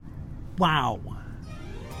Wow.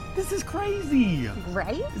 This is crazy.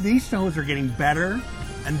 Right? These shows are getting better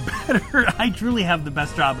and better. I truly have the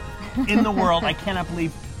best job in the world. I cannot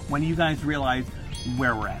believe when you guys realize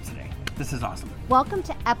where we're at today. This is awesome. Welcome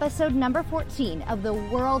to episode number 14 of the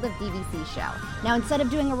World of DVC show. Now, instead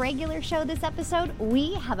of doing a regular show this episode,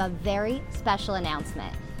 we have a very special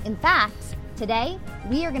announcement. In fact, today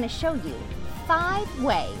we are going to show you 5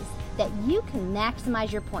 ways that you can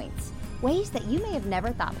maximize your points. Ways that you may have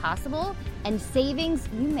never thought possible, and savings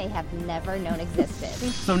you may have never known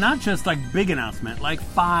existed. So not just like big announcement, like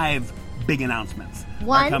 5 big announcements.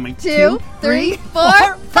 1, 2, 3,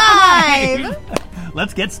 4, 5!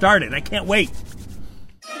 Let's get started. I can't wait.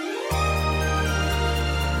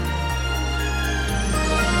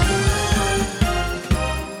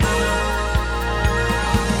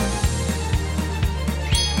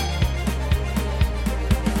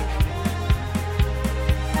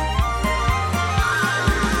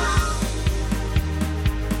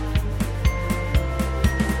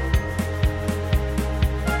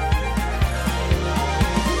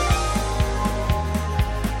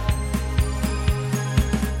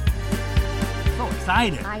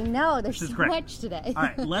 I know, there's so much today. All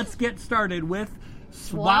right, let's get started with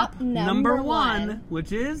swap number 1,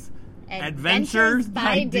 which is Adventures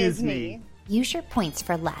by Disney. Use your points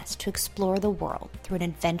for less to explore the world through an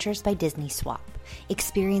Adventures by Disney swap.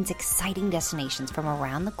 Experience exciting destinations from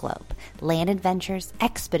around the globe, land adventures,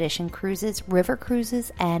 expedition cruises, river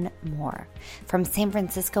cruises, and more. From San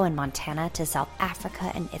Francisco and Montana to South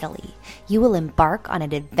Africa and Italy, you will embark on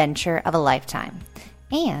an adventure of a lifetime.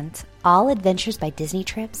 And all Adventures by Disney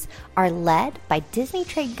trips are led by Disney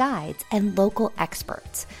trade guides and local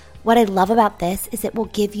experts. What I love about this is it will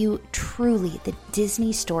give you truly the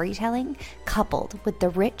Disney storytelling coupled with the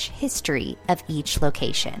rich history of each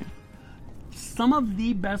location. Some of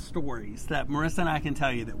the best stories that Marissa and I can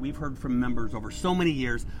tell you that we've heard from members over so many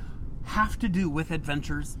years have to do with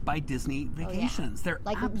Adventures by Disney vacations. Oh, yeah. They're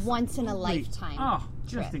like once in a lifetime.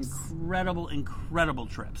 Just trips. incredible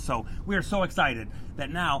trips. So we are so excited that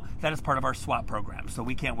now that is part of our swap program. So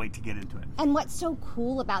we can't wait to get into it. And what's so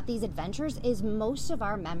cool about these adventures is most of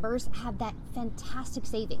our members have that fantastic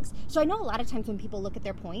savings. So I know a lot of times when people look at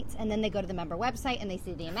their points and then they go to the member website and they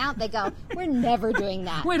see the amount, they go, we're never doing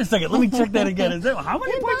that. Wait a second, let me check that again. How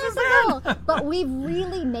many points is that? But we've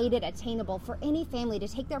really made it attainable for any family to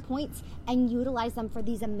take their points and utilize them for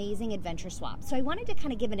these amazing adventure swaps. So I wanted to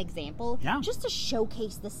kind of give an example just to showcase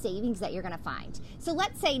the savings that you're going to find. So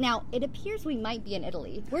let's say now it appears we might be in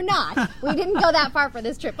Italy. We're not. We didn't go that far for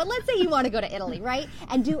this trip. But let's say you want to go to Italy, right?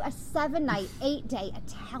 And do a 7-night, 8-day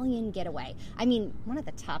Italian getaway. I mean, one of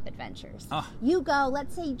the top adventures. You go,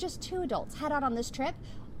 let's say just 2 adults head out on this trip.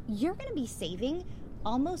 You're going to be saving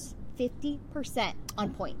almost 50% on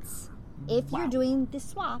points if you're doing the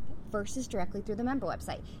swap versus directly through the member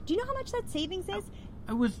website. Do you know how much that savings is?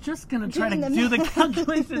 I was just going to try to do the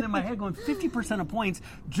calculation in my head, going 50% of points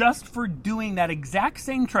just for doing that exact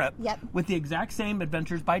same trip with the exact same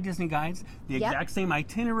Adventures by Disney guides, the exact same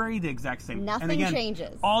itinerary, the exact same... Nothing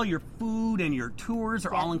changes. All your food and your tours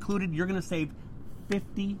are all included. You're going to save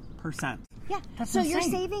 50%. Yeah. That's so insane. You're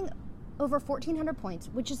saving over 1,400 points,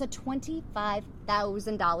 which is a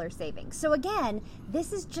 $25,000 savings. So again,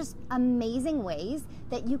 this is just amazing ways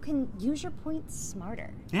that you can use your points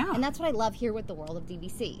smarter. Yeah. And that's what I love here with the World of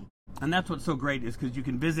DVC. And that's what's so great is because you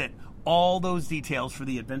can visit all those details for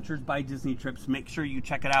the Adventures by Disney trips. Make sure you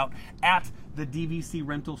check it out at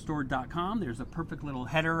thedvcrentalstore.com. There's a perfect little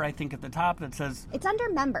header, I think, at the top that says... It's under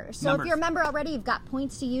members. So if you're a member already, you've got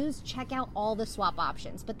points to use. Check out all the swap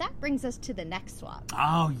options. But that brings us to the next swap.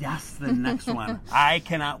 Oh, yes, the next one. I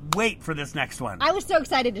cannot wait for this next one. I was so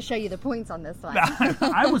excited to show you the points on this one.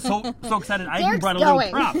 I was so excited. I even brought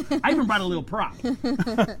a little prop.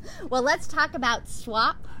 Well, let's talk about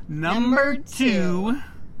swap Number 2.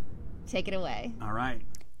 Take it away. All right.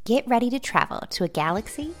 Get ready to travel to a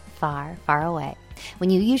galaxy far, far away. When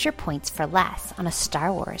you use your points for less on a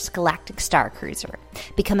Star Wars Galactic Star Cruiser,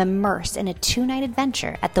 become immersed in a 2-night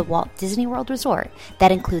adventure at the Walt Disney World Resort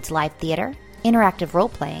that includes live theater, interactive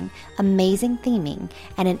role-playing, amazing theming,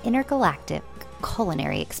 and an intergalactic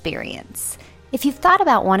culinary experience. If you've thought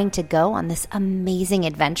about wanting to go on this amazing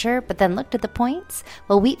adventure but then looked at the points,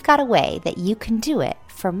 well, we've got a way that you can do it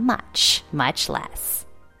for much, much less.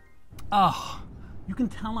 Oh, you can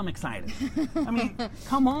tell I'm excited. I mean,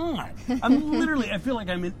 come on. I feel like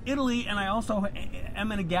I'm in Italy, and I also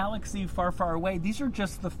am in a galaxy far, far away. These are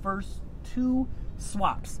just the first 2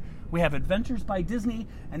 swaps. We have Adventures by Disney,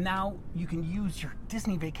 and now you can use your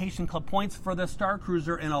Disney Vacation Club points for the Star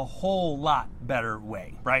Cruiser in a whole lot better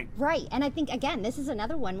way, right? Right, and I think, again, this is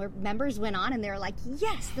another one where members went on and they're like,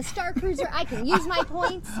 yes, the Star Cruiser, I can use my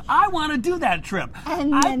points. I want to do that trip.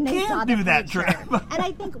 And then I can't do that trip. And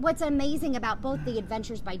I think what's amazing about both the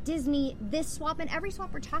Adventures by Disney, this swap, and every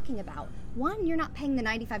swap we're talking about, one, you're not paying the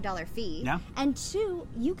 $95 fee, and two,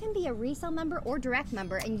 you can be a resale member or direct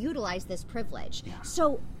member and utilize this privilege.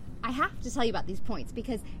 So I have to tell you about these points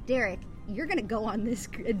because, Derek, you're going to go on this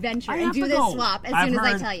adventure and do this swap as soon as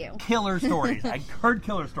I tell you. Killer stories. I heard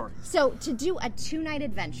killer stories. So to do a 2-night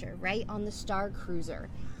adventure, right, on the Star Cruiser,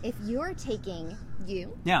 if you're taking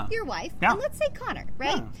you, your wife, and let's say Connor,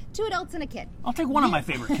 right? 2 adults and a kid. I'll take one of my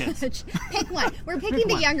favorite kids. Pick one. We're picking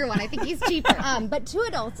the younger one. I think he's cheaper. But 2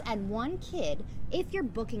 adults and 1 kid, if you're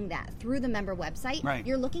booking that through the member website,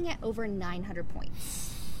 you're looking at over 900 points.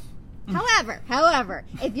 However,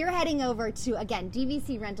 if you're heading over to, again,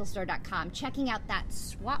 dvcrentalstore.com, checking out that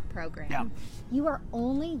swap program, you are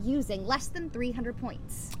only using less than 300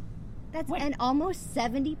 points. That's an almost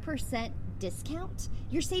 70% discount.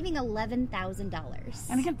 You're saving $11,000.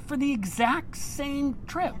 And again, for the exact same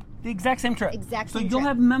trip. The exact same trip. So you'll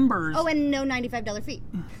have members. Oh, and no $95 fee.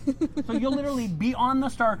 So you'll literally be on the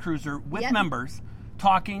Star Cruiser with members,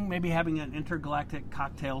 talking, maybe having an intergalactic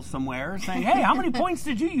cocktail somewhere, saying, hey, how many points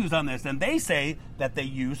did you use on this? And they say that they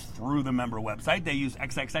use through the member website, they use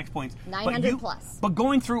XXX points. 900 plus. But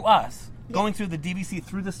going through us, going through the DVC,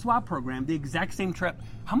 through the swap program, the exact same trip,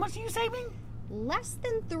 how much are you saving? Less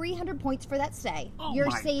than 300 points for that stay. You're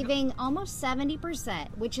saving almost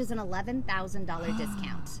 70%, which is an $11,000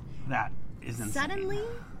 discount. That is insane. Suddenly,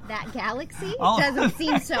 that galaxy doesn't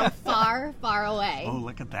seem so far, far away. Oh,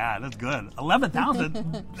 look at that. That's good.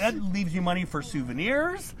 $11,000. That leaves you money for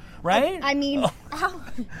souvenirs, right? I mean, how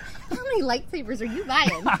many lightsabers are you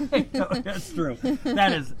buying? I know, that's true.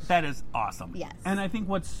 That is awesome. Yes. And I think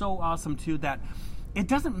what's so awesome, too, that it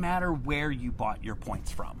doesn't matter where you bought your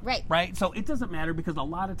points from. Right? So it doesn't matter because a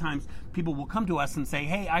lot of times people will come to us and say,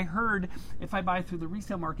 hey, I heard if I buy through the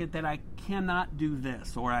resale market that I cannot do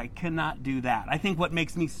this or I cannot do that. I think what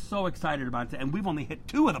makes me so excited about it, and we've only hit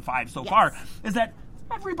 2 of the 5 so far, is that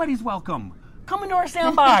everybody's welcome. Come into our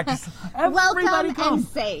sandbox. Everybody come and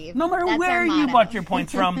save. No matter where you bought your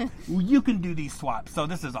points from, you can do these swaps. So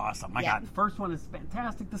this is awesome. My God, the first one is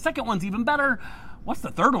fantastic. The second one's even better. What's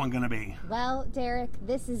the third one going to be? Well, Derek,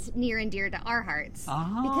 this is near and dear to our hearts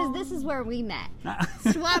because this is where we met.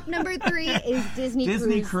 Swap number 3 is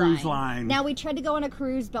Disney Cruise Line. Now, we tried to go on a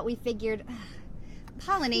cruise, but we figured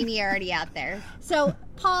Paul and Amy are already out there. So,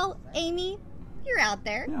 Paul, Amy, you're out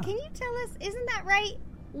there. Yeah. Can you tell us, isn't that right?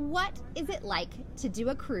 What is it like to do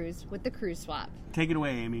a cruise with the Cruise Swap? Take it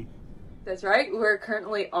away, Amy. That's right. We're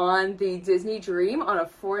currently on the Disney Dream on a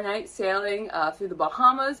 4-night sailing through the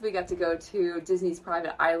Bahamas. We got to go to Disney's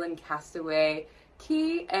private island, Castaway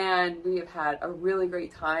Cay, and we have had a really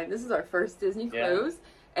great time. This is our first Disney cruise,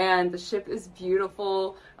 and the ship is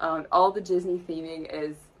beautiful. All the Disney theming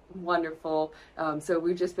is wonderful. So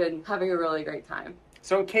we've just been having a really great time.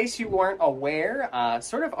 So in case you weren't aware,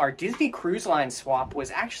 sort of our Disney Cruise Line swap was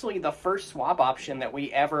actually the first swap option that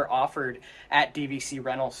we ever offered at DVC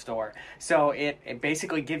Rental Store. So it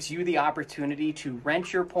basically gives you the opportunity to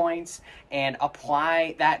rent your points and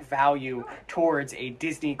apply that value towards a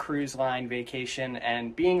Disney Cruise Line vacation.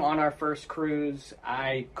 And being on our first cruise,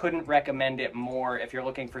 I couldn't recommend it more if you're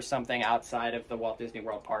looking for something outside of the Walt Disney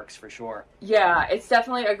World parks for sure. Yeah, it's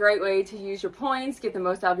definitely a great way to use your points, get the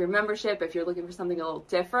most out of your membership. If you're looking for something a little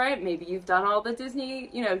different, maybe you've done all the Disney,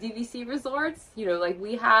 DVC resorts, like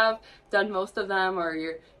we have done most of them, or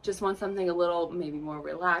you just want something a little maybe more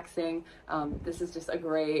relaxing. This is just a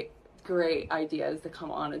great ideas to come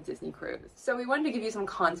on a Disney cruise. So we wanted to give you some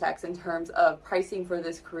context in terms of pricing for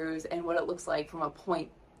this cruise and what it looks like from a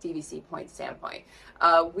DVC point standpoint.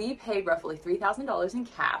 We paid roughly $3,000 in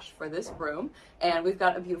cash for this room, and we've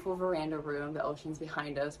got a beautiful veranda room. The ocean's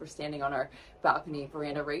behind us. We're standing on our balcony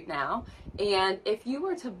veranda right now. And if you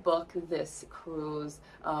were to book this cruise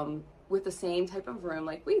with the same type of room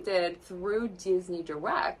like we did through Disney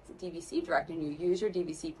Direct, DVC Direct, and you use your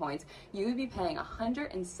DVC points, you would be paying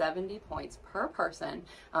 170 points per person.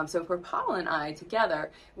 So for Paul and I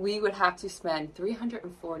together, we would have to spend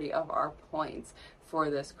 340 of our points for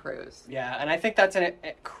this cruise. Yeah, and I think that's a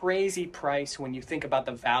crazy price when you think about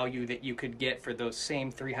the value that you could get for those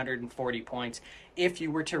same 340 points if you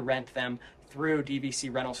were to rent them through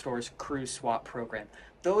DVC Rental Store's Cruise Swap program.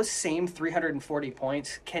 Those same 340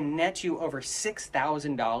 points can net you over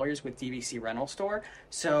 $6,000 with DVC Rental Store.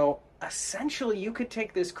 So essentially you could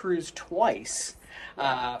take this cruise twice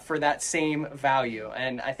for that same value.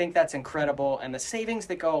 And I think that's incredible. And the savings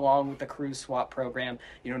that go along with the cruise swap program,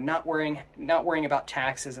 not worrying about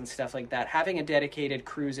taxes and stuff like that, having a dedicated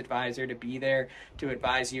cruise advisor to be there to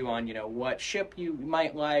advise you on, what ship you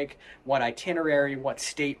might like, what itinerary, what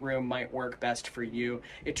stateroom might work best for you.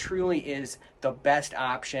 It truly is the best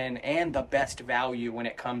option and the best value when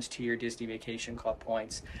it comes to your Disney Vacation Club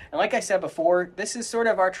points. And like I said before, this is sort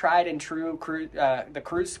of our tried and true cruise. The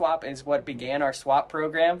cruise swap is what began our swap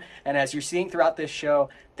program. And as you're seeing throughout this show,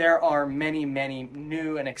 there are many, many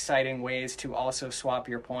new and exciting ways to also swap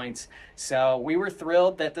your points. So we were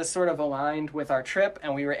thrilled that this sort of aligned with our trip,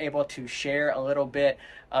 and we were able to share a little bit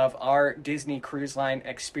of our Disney Cruise Line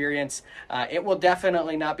experience. It will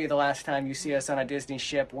definitely not be the last time you see us on a Disney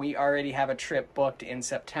ship. We already have a trip booked in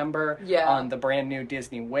September on the brand new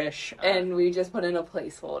Disney Wish. And we just put in a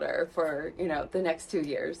placeholder for, the next 2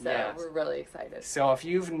 years. So we're really excited. So if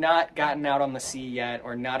you've not gotten out on the sea yet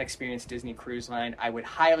or not experienced Disney Cruise Line, I would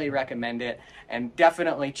highly recommend it. And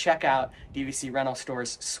definitely check out DVC Rental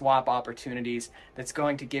Store's swap opportunities. That's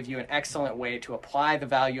going to give you an excellent way to apply the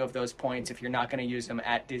value of those points if you're not going to use them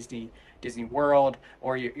at Disney World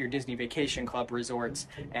or your Disney Vacation Club resorts,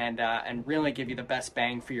 and really give you the best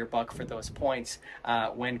bang for your buck for those points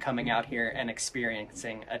when coming out here and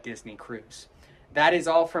experiencing a Disney cruise. That is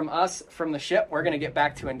all from us from the ship. We're going to get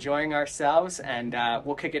back to enjoying ourselves, and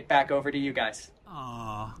we'll kick it back over to you guys.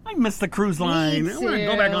 Aw, I miss the cruise line. I want to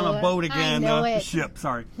go back on a boat again. Ship,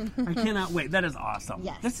 sorry. I cannot wait. That is awesome.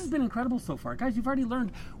 Yes. This has been incredible so far. Guys, you've already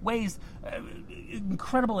learned ways,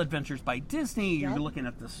 incredible adventures by Disney. You're looking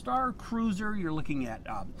at the Star Cruiser. You're looking at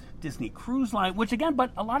Disney Cruise Line, which again,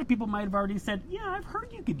 but a lot of people might have already said, yeah, I've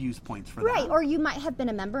heard you could use points for that. Right, or you might have been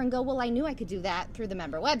a member and go, well, I knew I could do that through the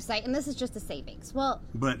member website, and this is just a savings. Well,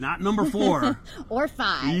 but not number 4. Or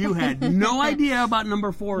 5. You had no idea about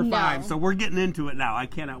number 4 or 5, so we're getting into it now. I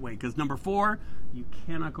cannot wait, because number 4, you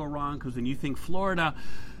cannot go wrong, because when you think Florida,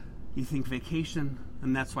 you think vacation,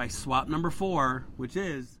 and that's why swap number 4, which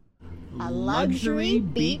is a luxury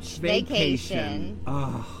beach vacation.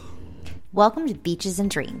 Oh. Welcome to Beaches and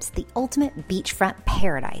Dreams, the ultimate beachfront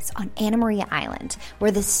paradise on Anna Maria Island, where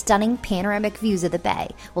the stunning panoramic views of the bay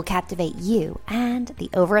will captivate you, and the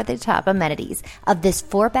over-the-top amenities of this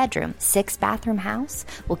 4-bedroom, 6-bathroom house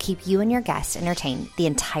will keep you and your guests entertained the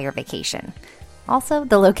entire vacation. Also,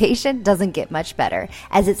 the location doesn't get much better,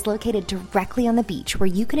 as it's located directly on the beach where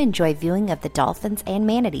you can enjoy viewing of the dolphins and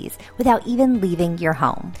manatees without even leaving your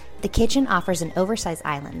home. The kitchen offers an oversized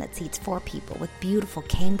island that seats 4 people with beautiful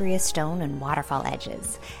Cambria stone and waterfall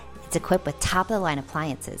edges. It's equipped with top-of-the-line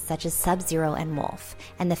appliances such as Sub-Zero and Wolf.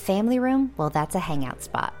 And the family room, well, that's a hangout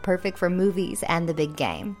spot, perfect for movies and the big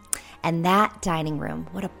game. And that dining room,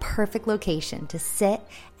 what a perfect location to sit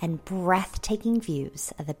and breathtaking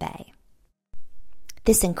views of the bay.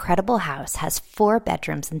 This incredible house has 4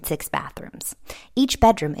 bedrooms and 6 bathrooms. Each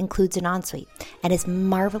bedroom includes an ensuite and is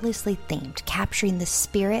marvelously themed, capturing the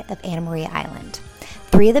spirit of Anna Maria Island.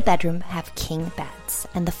 3 of the bedrooms have king beds,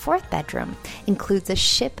 and the 4th bedroom includes a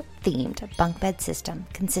ship-themed bunk bed system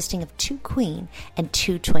consisting of 2 queen and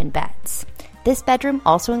 2 twin beds. This bedroom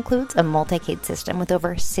also includes a multi-cade system with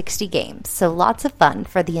over 60 games, so lots of fun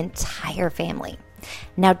for the entire family.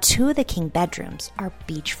 Now, 2 of the king bedrooms are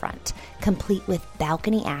beachfront, complete with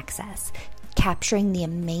balcony access, capturing the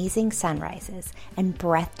amazing sunrises and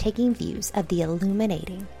breathtaking views of the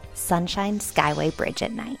illuminating Sunshine Skyway Bridge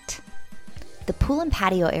at night. The pool and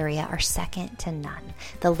patio area are second to none.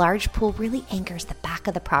 The large pool really anchors the back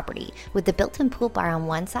of the property, with the built-in pool bar on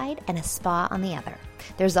one side and a spa on the other.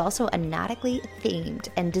 There's also a nautically themed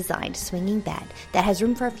and designed swinging bed that has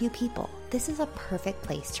room for a few people. This is a perfect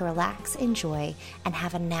place to relax, enjoy, and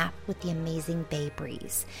have a nap with the amazing bay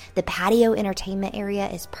breeze. The patio entertainment area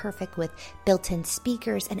is perfect with built-in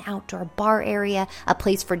speakers, an outdoor bar area, a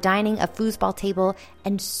place for dining, a foosball table,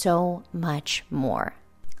 and so much more.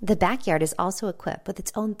 The backyard is also equipped with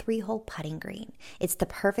its own 3-hole putting green. It's the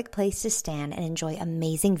perfect place to stand and enjoy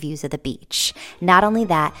amazing views of the beach. Not only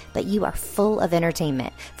that, but you are full of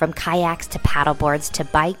entertainment, from kayaks to paddleboards to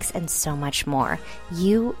bikes and so much more.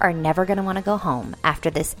 You are never going to want to go home after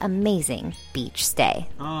this amazing beach stay.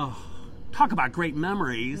 Oh, talk about great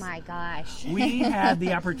memories. My gosh. We had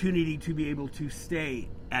the opportunity to be able to stay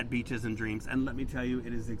at Beaches and Dreams, and let me tell you,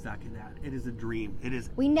 it is exactly that. It is a dream. It is.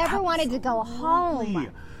 We never wanted to go home.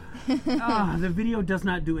 The video does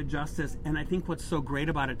not do it justice, and I think what's so great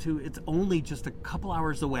about it too, it's only just a couple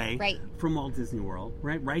hours away from Walt Disney World,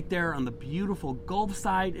 right there on the beautiful Gulf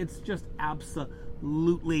side. It's just absolutely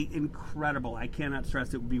absolutely incredible. I cannot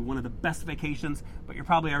stress it would be one of the best vacations, but you're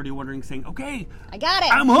probably already wondering, saying, okay, I got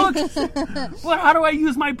it. I'm hooked. Well, how do I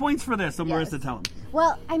use my points for this? So Marissa, tell them.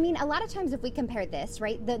 Well, I mean, a lot of times if we compare this,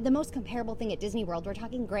 right, the most comparable thing at Disney World, we're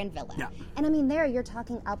talking Grand Villa. Yeah. And I mean, there you're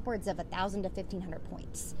talking upwards of 1,000 to 1,500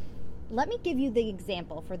 points. Let me give you the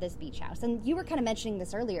example for this beach house. And you were kind of mentioning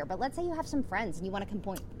this earlier, but let's say you have some friends and you want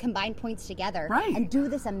to combine points together and do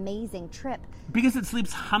this amazing trip. Because it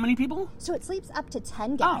sleeps how many people? So it sleeps up to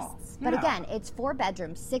 10 guests. But again, it's 4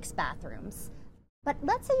 bedrooms, 6 bathrooms. But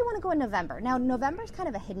let's say you want to go in November. Now, November's kind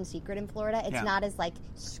of a hidden secret in Florida. It's not as, like,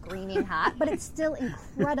 screaming hot, but it's still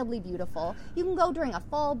incredibly beautiful. You can go during a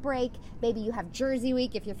fall break. Maybe you have Jersey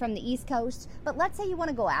week if you're from the East Coast. But let's say you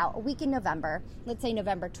want to go out a week in November. Let's say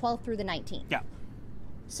November 12th through the 19th. Yeah.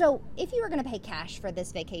 So if you were going to pay cash for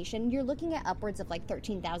this vacation, you're looking at upwards of, like,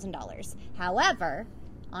 $13,000. However,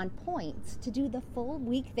 on points to do the full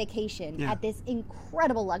week vacation at this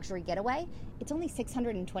incredible luxury getaway, it's only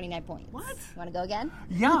 629 points. What? You want to go again?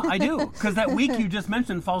 Yeah, I do. Because that week you just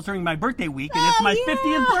mentioned falls during my birthday week, and it's my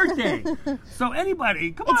 50th birthday. So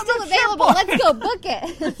anybody, come on, it's still available. Let's go book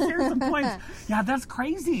it. Let's share some points. Yeah, that's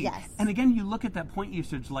crazy. Yes. And again, you look at that point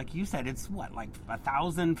usage, like you said, it's what, like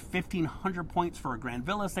 1,000, 1,500 points for a Grand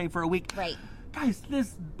Villa, say, for a week. Right. Guys,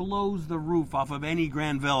 this blows the roof off of any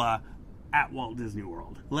Grand Villa at Walt Disney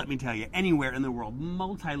World. Let me tell you, anywhere in the world,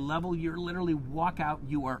 multi-level, you literally walk out,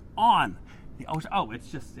 you are on the ocean. Oh,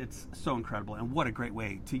 it's so incredible, and what a great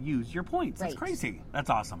way to use your points. Right. It's crazy. That's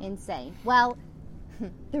awesome. Insane. Well,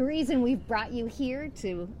 the reason we've brought you here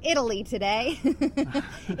to Italy today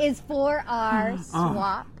is for our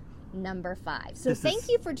swap number 5. So thank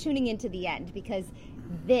you for tuning in to the end, because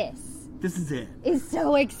this is it. Is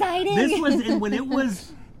so exciting. This was when it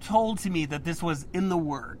was told to me that this was in the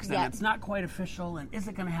works and it's not quite official, and is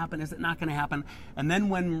it going to happen, is it not going to happen? And then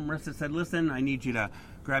when Marissa said, listen, I need you to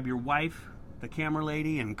grab your wife, the camera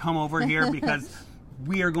lady, and come over here because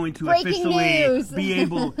we are going to officially be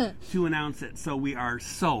able to announce it. So we are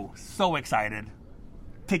so excited.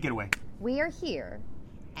 Take it away. We are here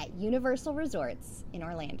at Universal Resorts in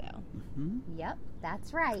Orlando. Mm-hmm. Yep,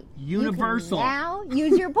 that's right. Universal. You can now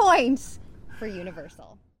use your points for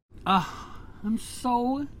Universal. I'm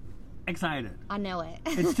so excited. I know it.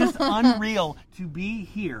 It's just unreal to be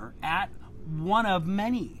here at one of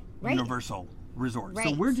many Universal resorts. Right.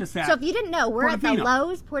 So we're just at So if you didn't know, we're Portofino. at the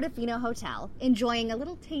Loews Portofino Hotel, enjoying a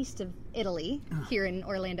little taste of Italy here in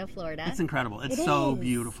Orlando, Florida. It's incredible. It's so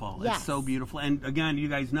beautiful. Yes. It's so beautiful. And again, you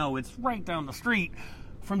guys know it's right down the street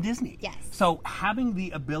from Disney. Yes. So having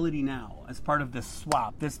the ability now as part of this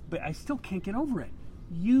swap, but I still can't get over it.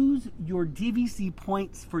 Use your DVC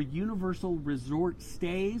points for Universal Resort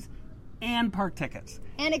stays and park tickets.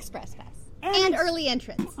 And Express Pass. And early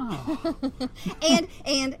entrance. Oh. And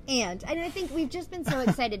I think we've just been so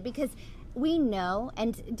excited because we know,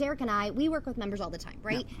 and Derek and I, we work with members all the time,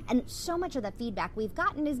 right? Yeah. And so much of the feedback we've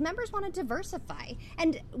gotten is members want to diversify.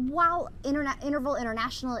 And while Interval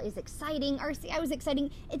International is exciting, RCI was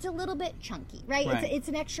exciting, it's a little bit chunky, right? It's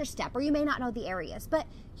an extra step, or you may not know the areas. But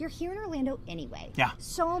you're here in Orlando anyway. Yeah.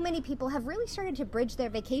 So many people have really started to bridge their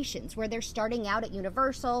vacations where they're starting out at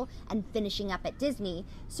Universal and finishing up at Disney.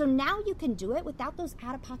 So now you can do it without those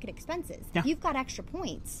out-of-pocket expenses. Yeah. You've got extra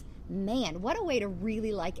points. Man, what a way to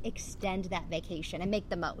really extend that vacation and make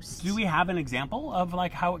the most. Do we have an example of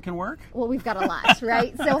how it can work? Well, we've got a lot,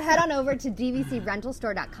 right? So head on over to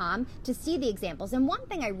dvcrentalstore.com to see the examples. And one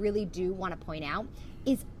thing I really do want to point out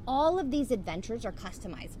is all of these adventures are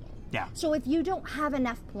customizable. Yeah. So if you don't have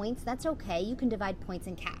enough points, that's okay. You can divide points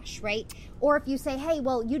in cash, right? Or if you say, hey,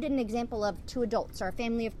 well, you did an example of 2 adults or a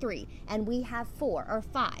family of 3, and we have 4 or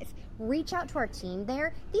 5. Reach out to our team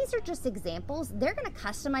there. These are just examples. They're going to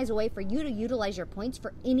customize a way for you to utilize your points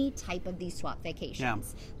for any type of these swap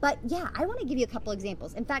vacations. Yeah. But yeah, I want to give you a couple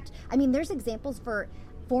examples. In fact, there's examples for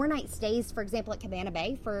 4-night stays, for example, at Cabana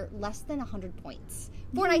Bay for less than 100 points.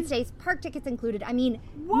 4-night stays, park tickets included.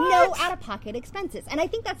 No out-of-pocket expenses. And I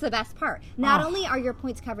think that's the best part. Not only are your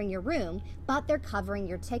points covering your room, but they're covering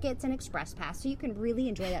your tickets and Express Pass, so you can really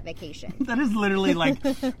enjoy that vacation. That is literally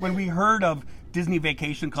when we heard of Disney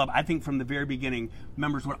Vacation Club, I think from the very beginning,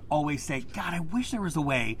 members would always say, God, I wish there was a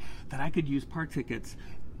way that I could use park tickets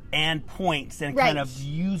and points and kind of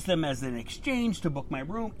use them as an exchange to book my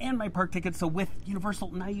room and my park tickets. So with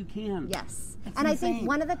Universal, now you can. Yes. And I think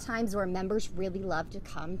one of the times where members really love to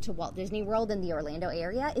come to Walt Disney World in the Orlando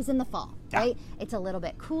area is in the fall, right? It's a little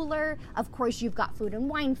bit cooler. Of course, you've got Food and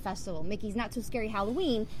Wine Festival, Mickey's Not So Scary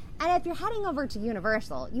Halloween. And if you're heading over to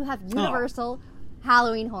Universal, you have Universal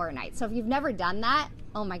Halloween Horror Nights. So if you've never done that,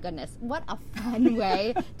 Oh my goodness, what a fun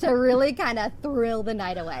way to really kind of thrill the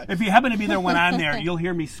night away. If you happen to be there when I'm there, you'll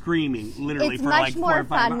hear me screaming literally for like 4 or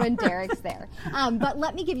 5 hours. It's much more fun when Derek's there. But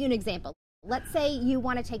let me give you an example. Let's say you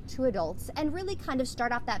want to take 2 adults and really kind of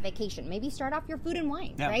start off that vacation. Maybe start off your food and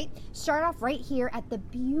wine, right? Start off right here at the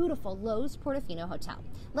beautiful Loews Portofino Hotel.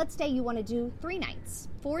 Let's say you want to do 3 nights,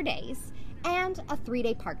 4 days, and a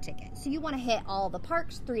 3-day park ticket. So you want to hit all the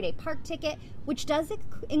parks, 3-day park ticket, which does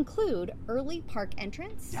include early park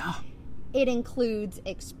entrance. Yeah. It includes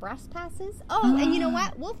express passes. Oh, and you know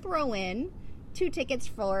what? We'll throw in 2 tickets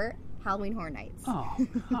for Halloween Horror Nights. Oh,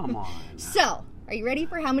 come on. So, are you ready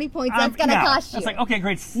for how many points that's going to cost you? It's like, okay,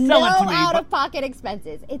 great, sell it to me. No out-of-pocket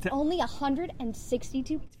expenses. It's only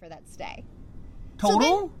 $162 for that stay. Total? So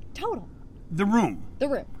then, total. The room. The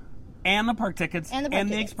room. And the park tickets, and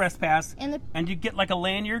the express pass, and you get like a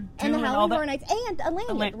lanyard too, and the Halloween Horror Nights, and a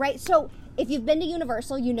lanyard, right? So if you've been to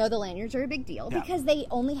Universal, you know the lanyards are a big deal because they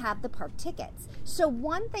only have the park tickets. So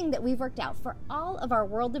one thing that we've worked out for all of our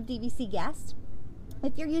World of DVC guests,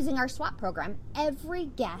 if you're using our swap program, every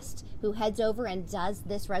guest who heads over and does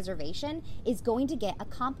this reservation is going to get a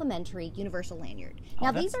complimentary Universal lanyard.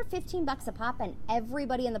 Now, these are $15 a pop, and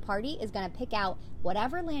everybody in the party is going to pick out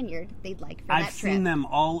whatever lanyard they'd like for that trip. I've seen them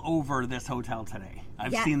all over this hotel today.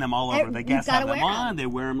 I've seen them all over. The guests have them on. They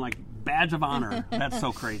wear them like badge of honor. That's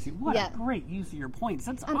so crazy. What a great use of your points.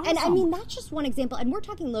 That's awesome. And I mean, that's just one example. And we're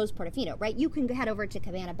talking Loews Portofino, right? You can head over to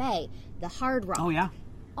Cabana Bay, the Hard Rock. Oh, yeah.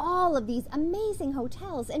 All of these amazing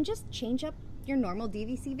hotels and just change up your normal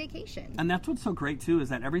DVC vacation. And that's what's so great too, is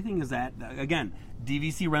that everything is at, again,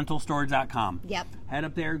 dvcrentalstore.com. Yep. Head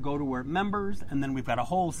up there, go to where members, and then we've got a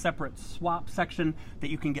whole separate swap section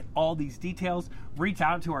that you can get all these details. Reach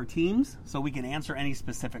out to our teams so we can answer any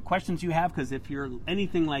specific questions you have, because if you're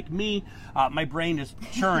anything like me, my brain is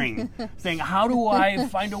churning, saying, how do I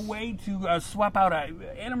find a way to swap out a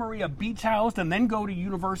Anna Maria beach house and then go to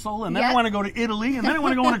Universal, and then I want to go to Italy, and then I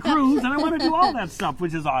want to go on a cruise, and I want to do all that stuff,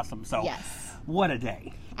 which is awesome. So what a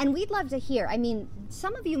day. And we'd love to hear. I mean,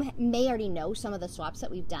 some of you may already know some of the swaps that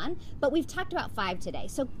we've done, but we've talked about 5 today.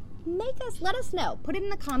 So let us know. Put it in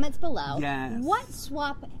the comments below. Yes. What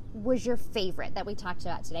swap was your favorite that we talked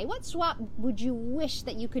about today? What swap would you wish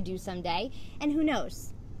that you could do someday? And who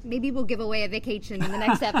knows? Maybe we'll give away a vacation in the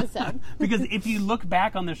next episode. Because if you look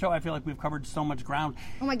back on the show, I feel like we've covered so much ground.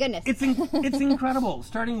 Oh my goodness. It's incredible.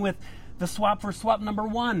 Starting with the swap for swap number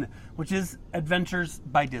 1, which is Adventures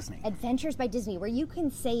by Disney. Adventures by Disney, where you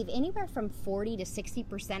can save anywhere from 40 to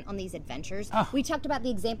 60% on these adventures. We talked about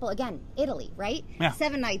the example, again, Italy, right? Yeah.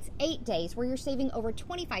 7 nights, 8 days, where you're saving over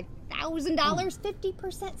 $25,000,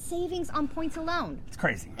 50% savings on points alone. It's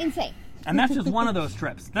crazy. Insane. And that's just one of those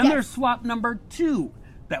trips. Then there's swap number 2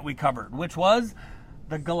 that we covered, which was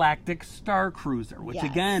the Galactic Star Cruiser, which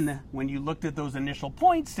again, when you looked at those initial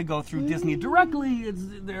points to go through Disney directly,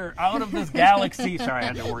 they're out of this galaxy. Sorry, I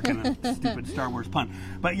had to work in a stupid Star Wars pun.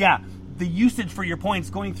 But yeah, the usage for your points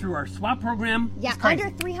going through our swap program is crazy.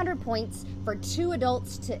 Under 300 points for 2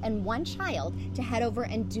 adults and 1 child to head over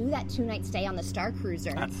and do that 2-night stay on the Star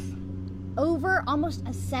Cruiser. That's over almost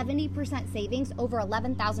a 70% savings, over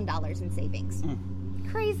 $11,000 in savings.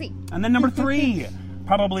 Crazy. And then number 3,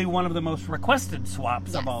 probably one of the most requested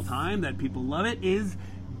swaps of all time, that people love it, is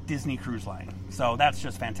Disney Cruise Line. So that's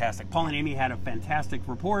just fantastic. Paul and Amy had a fantastic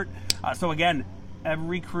report. So again,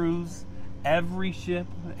 every cruise, every ship,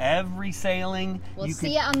 every sailing. We'll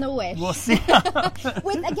see it on the Wish. We'll see.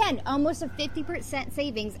 With, again, almost a 50%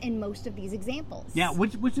 savings in most of these examples. Yeah,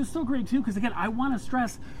 which is so great too, because again, I want to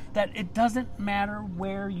stress that it doesn't matter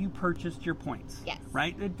where you purchased your points. Yes.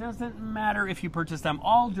 Right? It doesn't matter if you purchased them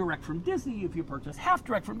all direct from Disney, if you purchased half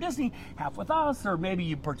direct from Disney, half with us, or maybe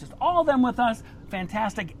you purchased all of them with us.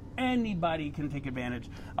 Fantastic. Anybody can take advantage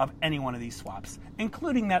of any one of these swaps,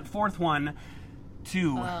 including that 4th one,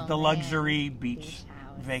 to the luxury beach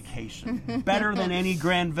vacation. Better than any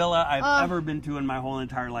grand villa I've ever been to in my whole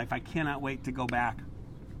entire life. I cannot wait to go back.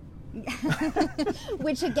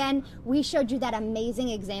 Which again, we showed you that amazing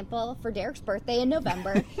example for Derek's birthday in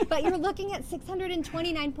November, but you're looking at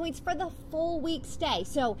 629 points for the full week stay.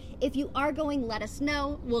 So if you are going, let us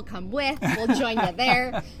know. We'll come with. We'll join you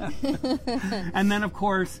there. And then, of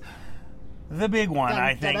course, the big one,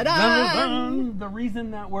 I think. The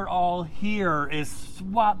reason that we're all here is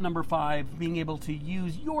swap number 5, being able to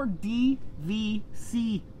use your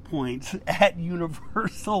DVC points at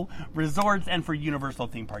Universal Resorts and for Universal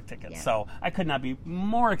theme park tickets. Yeah. So I could not be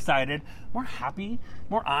more excited, more happy,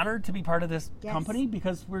 more honored to be part of this company,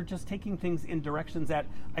 because we're just taking things in directions that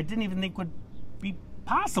I didn't even think would be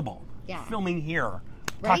possible. Yeah. Filming here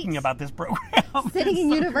talking about this program. Sitting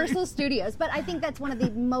in Universal Studios. But I think that's one of the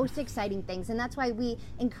most exciting things, and that's why we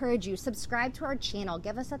encourage you, subscribe to our channel,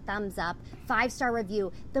 give us a thumbs up, 5-star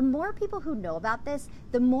review. The more people who know about this,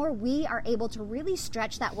 the more we are able to really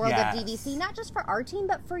stretch that world of DVC, not just for our team,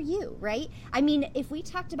 but for you, right? I mean, if we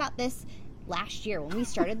talked about this last year when we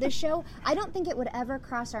started this show, I don't think it would ever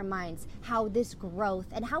cross our minds how this growth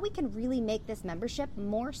and how we can really make this membership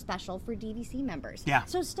more special for DVC members. Yeah.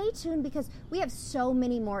 So stay tuned, because we have so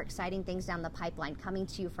many more exciting things down the pipeline coming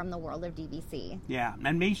to you from the world of DVC. Yeah,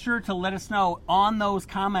 and make sure to let us know on those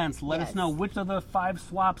comments. Let us know which of the 5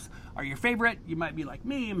 swaps are your favorite. You might be like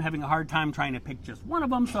me, I'm having a hard time trying to pick just one of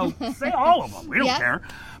them, so say all of them. We don't care.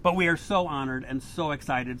 But we are so honored and so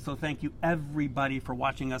excited. So thank you everybody for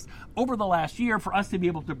watching us over the last year, for us to be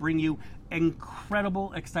able to bring you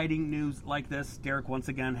incredible, exciting news like this. Derek once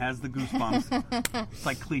again has the goosebumps. It's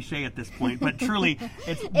like cliche at this point, but truly,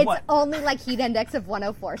 it's only like heat index of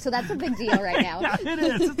 104, so that's a big deal right now. Yeah, it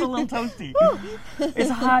is. It's a little toasty. It's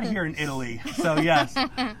hot here in Italy, so yes.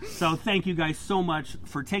 So thank you guys so much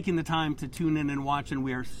for taking the time to tune in and watch, and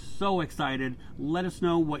we are so excited. Let us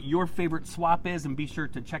know what your favorite swap is, and be sure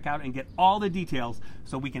to check out and get all the details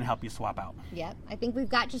so we can help you swap out. Yep. I think we've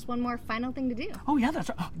got just one more final thing to do. Oh, yeah, that's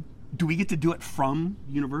right. Do we get to do it from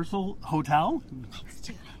Universal Hotel? Let's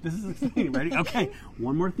do it. This is exciting. Ready? Okay.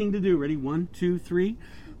 One more thing to do. Ready? 1, 2, 3.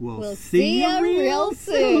 We'll see you real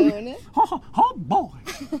soon. Oh, boy.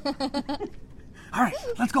 All right,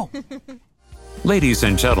 let's go. Ladies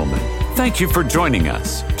and gentlemen, thank you for joining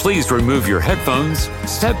us. Please remove your headphones,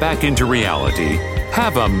 step back into reality,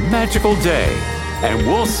 have a magical day, and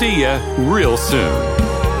we'll see you real soon.